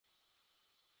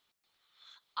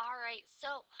right,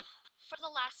 so for the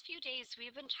last few days,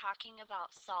 we've been talking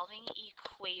about solving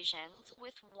equations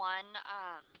with one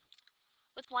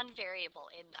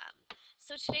variable in them.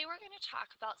 So today we're going to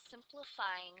talk about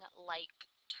simplifying like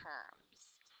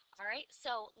terms. All right,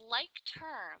 so like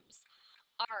terms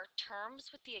are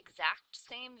terms with the exact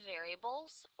same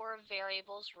variables or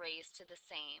variables raised to the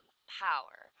same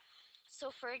power. So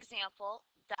for example,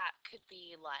 that could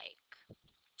be like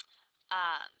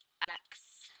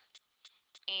x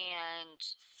and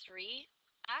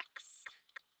 3x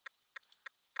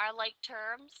are like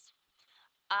terms.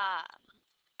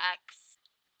 X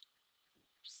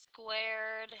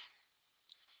squared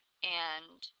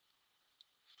and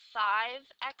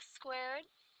 5x squared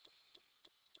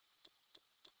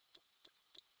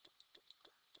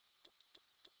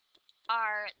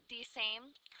are the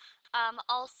same.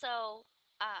 Also,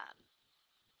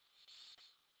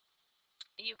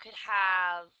 you could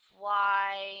have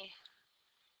y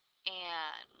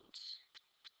and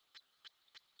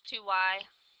 2y,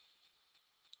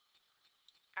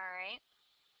 all right?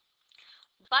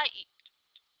 But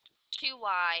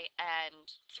 2y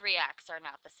and 3x are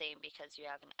not the same because you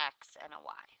have an x and a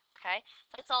y, okay?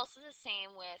 That's also the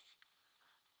same with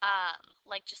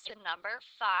like just a number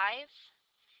 5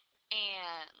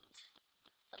 and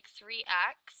like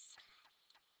 3x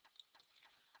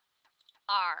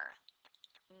are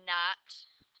not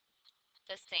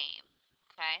the same,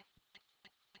 okay?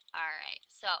 All right,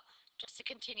 so just to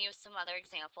continue with some other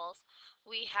examples,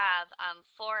 we have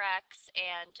 4x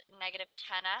and negative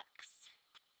 10x,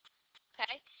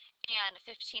 okay? And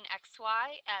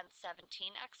 15xy and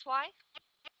 17xy,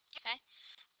 okay?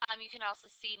 You can also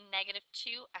see negative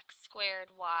 2x squared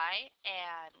y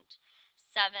and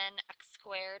 7x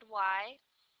squared y,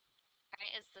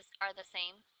 right, are the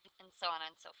same, and so on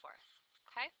and so forth,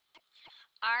 okay?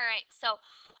 All right, so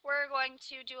we're going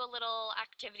to do a little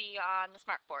activity on the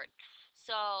smartboard.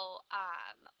 So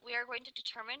we are going to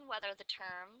determine whether the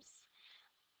terms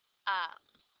um,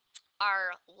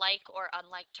 are like or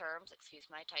unlike terms, excuse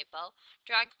my typo,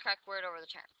 drag the correct word over the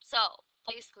term. So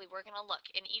basically we're going to look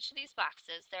in each of these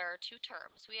boxes. There are two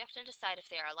terms. We have to decide if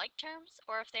they are like terms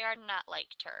or if they are not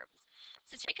like terms.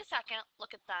 So take a second,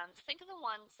 look at them, think of the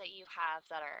ones that you have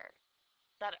that are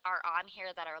on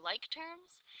here that are like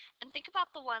terms, and think about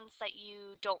the ones that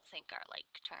you don't think are like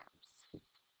terms.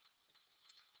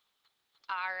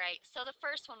 All right, so the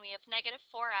first one, we have negative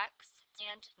 4x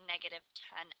and negative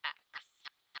 10x.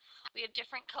 We have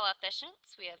different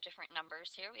coefficients. We have different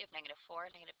numbers here. We have negative 4,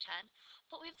 negative 10,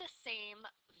 but we have the same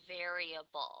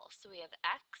variable. So we have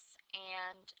x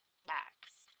and x.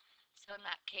 So in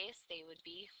that case, they would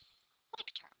be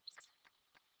like terms.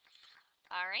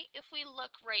 All right, if we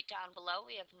look right down below,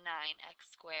 we have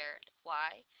 9x squared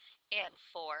y and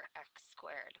 4x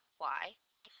squared y.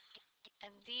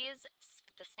 And these,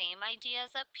 the same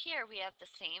ideas up here, we have the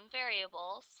same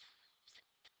variables,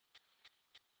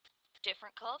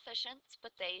 different coefficients,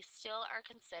 but they still are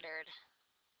considered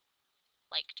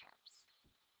like terms.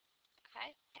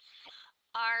 Okay?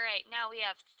 All right, now we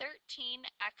have 13xy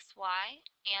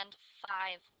and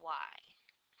 5y.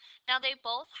 Now they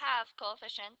both have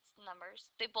coefficients, numbers,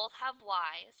 they both have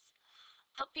y's,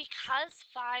 but because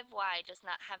 5y does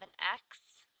not have an x,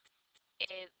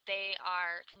 they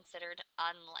are considered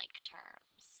unlike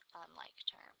terms. Unlike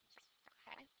terms.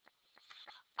 Okay?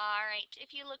 All right,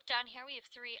 if you look down here, we have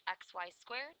 3xy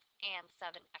squared and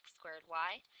 7x squared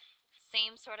y.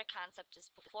 Same sort of concept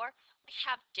as before. We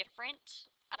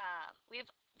have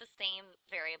the same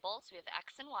variables. We have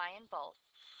x and y in both.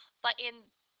 But in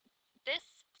this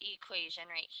equation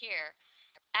right here,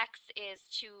 x is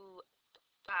to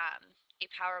a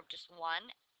power of just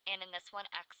 1, and in this one,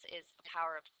 x is a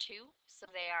power of 2, so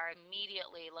they are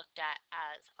immediately looked at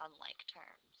as unlike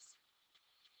terms.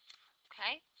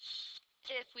 Okay?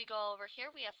 If we go over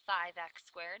here, we have 5x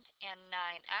squared and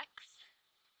 9x.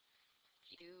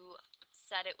 If you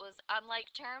said it was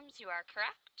unlike terms, you are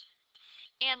correct.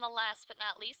 And the last but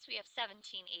not least, we have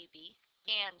 17ab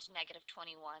and negative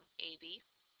 21ab.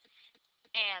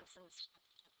 And since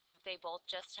they both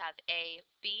just have a,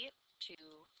 b to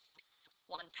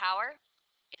 1 power,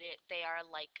 they are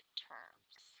like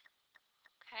terms.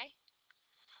 Okay?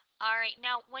 All right,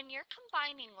 now when you're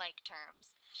combining like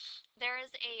terms, there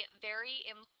is a very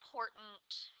important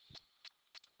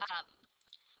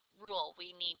rule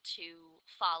we need to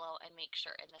follow and make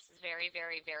sure, and this is very,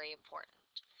 very, very important.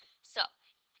 So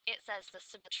it says the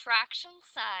subtraction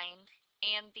sign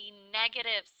and the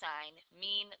negative sign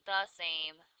mean the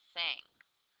same thing.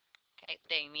 Okay,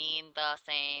 they mean the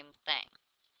same thing.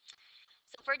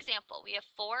 So for example, we have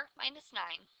 4 minus 9,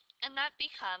 and that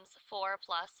becomes 4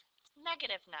 plus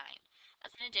negative 9.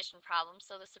 as an addition problem,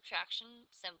 so the subtraction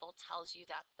symbol tells you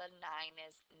that the 9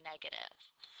 is negative.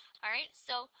 All right,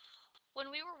 so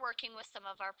when we were working with some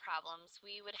of our problems,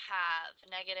 we would have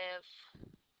negative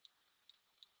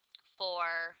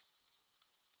 4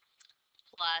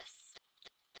 plus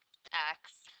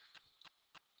x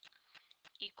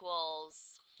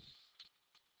equals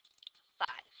 5.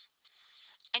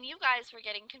 And you guys were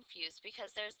getting confused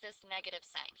because there's this negative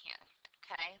sign here,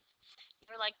 okay?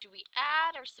 You're like, do we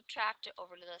add or subtract it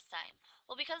over to this sign?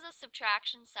 Well, because a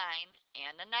subtraction sign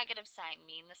and a negative sign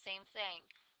mean the same thing,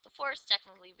 the 4 is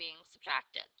technically being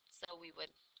subtracted, so we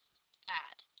would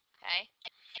add, okay?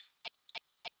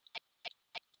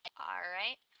 All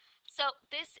right. So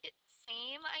this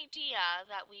same idea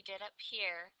that we did up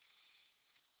here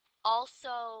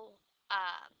also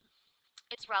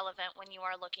it's relevant when you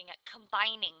are looking at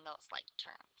combining those like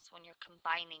terms, when you're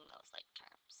combining those like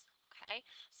terms. Okay,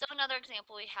 so another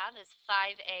example we have is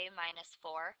 5a minus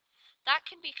 4. That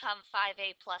can become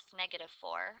 5a plus negative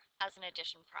 4 as an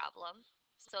addition problem.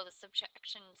 So the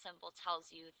subtraction symbol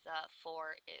tells you the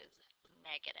 4 is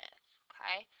negative.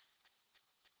 Okay,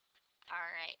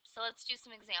 all right, so let's do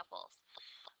some examples.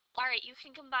 All right, you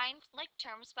can combine like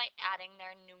terms by adding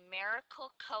their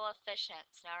numerical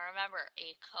coefficients. Now remember,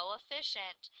 a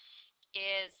coefficient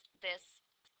is this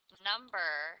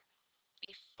number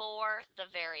before the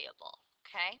variable,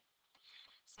 okay?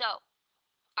 So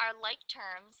our like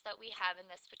terms that we have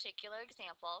in this particular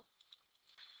example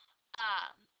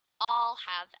um, all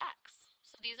have x.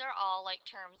 So these are all like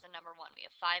terms in number one. We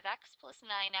have 5x plus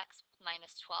 9x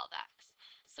minus 12x.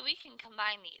 So we can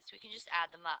combine these. We can just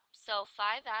add them up. So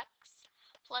 5x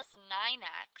plus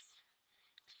 9x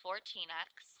is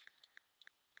 14x.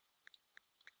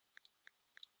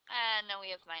 And then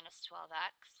we have minus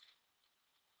 12x.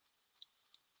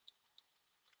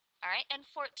 All right, and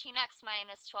 14x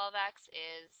minus 12x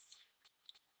is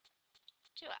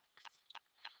 2x.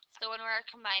 So when we're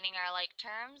combining our like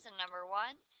terms in number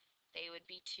one, they would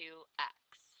be 2x.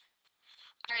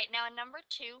 All right, now in number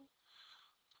two,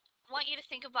 I want you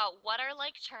to think about what are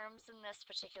like terms in this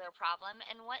particular problem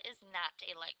and what is not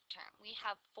a like term. We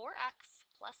have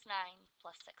 4x plus 9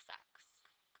 plus 6x.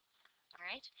 All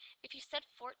right, if you said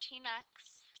 14x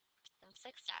and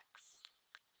 6x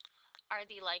are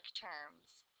the like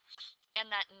terms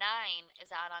and that 9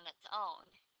 is out on its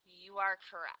own, you are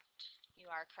correct.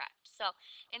 You are correct. So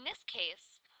in this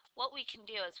case, what we can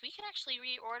do is we can actually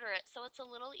reorder it so it's a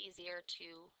little easier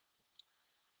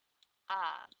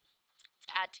uh, to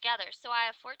add together. So I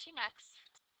have 14x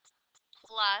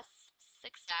plus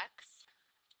 6x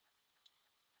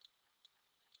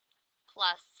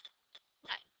plus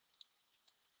 9.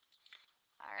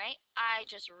 All right, I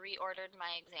just reordered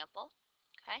my example.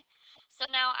 Okay, so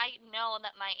now I know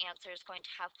that my answer is going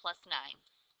to have plus 9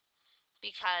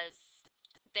 because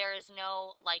there is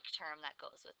no like term that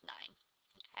goes with 9.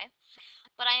 Okay,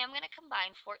 but I am going to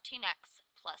combine 14x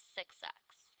plus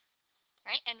 6x.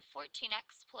 Right, and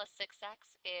 14x plus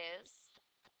 6x is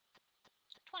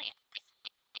 20x.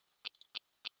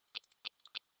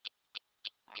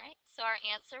 All right, so our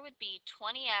answer would be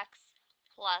 20x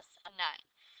plus a 9.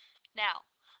 Now,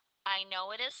 I know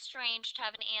it is strange to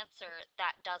have an answer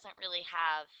that doesn't really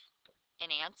have an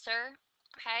answer,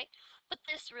 okay? But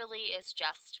this really is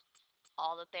just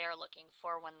all that they are looking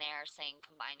for when they are saying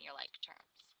combine your like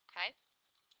terms, okay?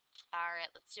 All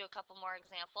right, let's do a couple more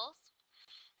examples.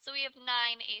 So we have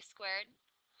 9a squared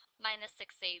minus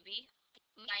 6ab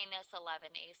minus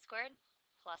 11a squared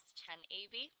plus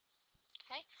 10ab.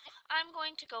 Okay, I'm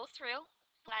going to go through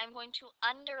and I'm going to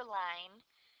underline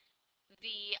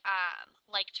the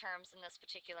like terms in this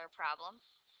particular problem.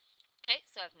 Okay,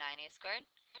 so I have 9a squared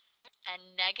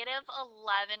and negative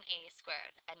 11a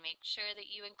squared, and make sure that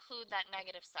you include that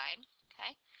negative sign.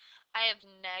 Okay, I have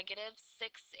negative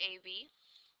 6ab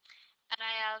and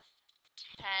I have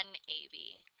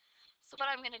 10ab. So what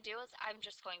I'm going to do is I'm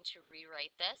just going to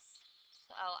rewrite this.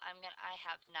 So I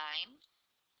have 9a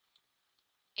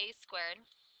squared,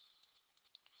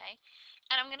 okay,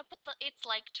 and I'm going to put the its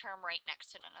like term right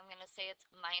next to it. I'm going to say it's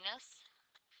minus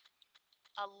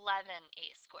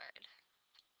 11a squared,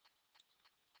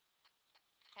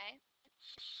 okay,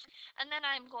 and then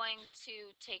I'm going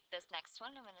to take this next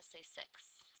one. I'm going to say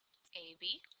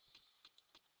 6ab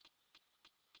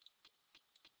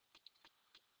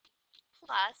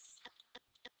plus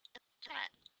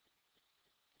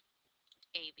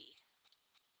 10ab,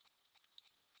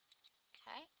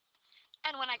 okay,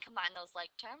 and when I combine those like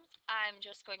terms, I'm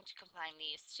just going to combine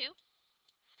these two,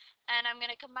 and I'm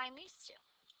going to combine these two.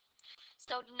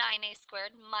 So 9a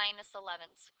squared minus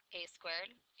 11a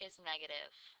squared is negative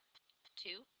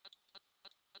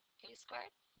 2a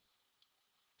squared.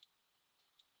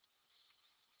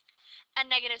 And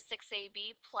negative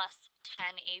 6ab plus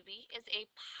 10ab is a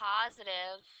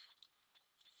positive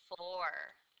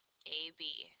 4ab.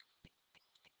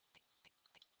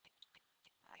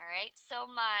 Alright, so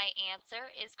my answer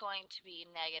is going to be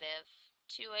negative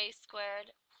 2a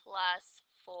squared plus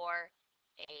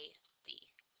 4ab.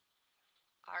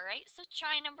 Alright, so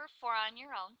try number 4 on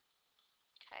your own.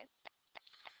 Okay.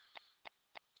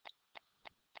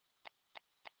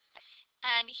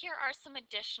 And here are some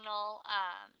additional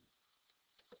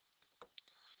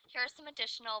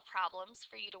problems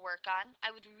for you to work on.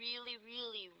 I would really,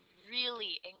 really,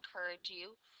 really encourage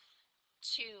you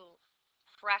to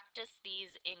practice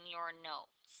these in your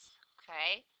notes.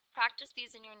 Okay? Practice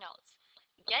these in your notes.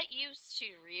 Get used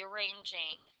to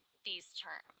rearranging these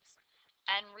terms.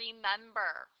 And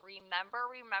remember to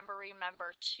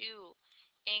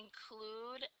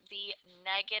include the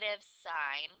negative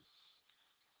sign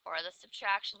or the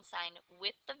subtraction sign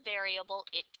with the variable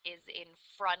it is in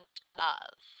front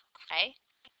of. Okay?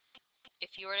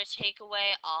 If you were to take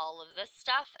away all of this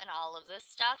stuff and all of this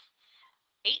stuff,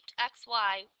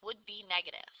 8xy would be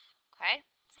negative. Okay?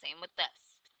 Same with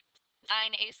this.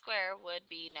 9a squared would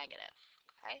be negative.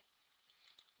 Okay?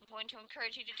 I'm going to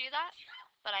encourage you to do that,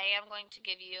 but I am going to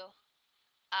give you,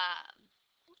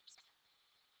 oops,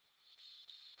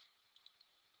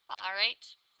 all right.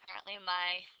 Apparently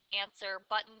my answer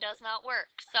button does not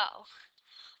work, so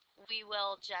we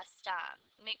will just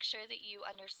make sure that you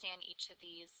understand each of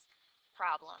these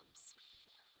problems.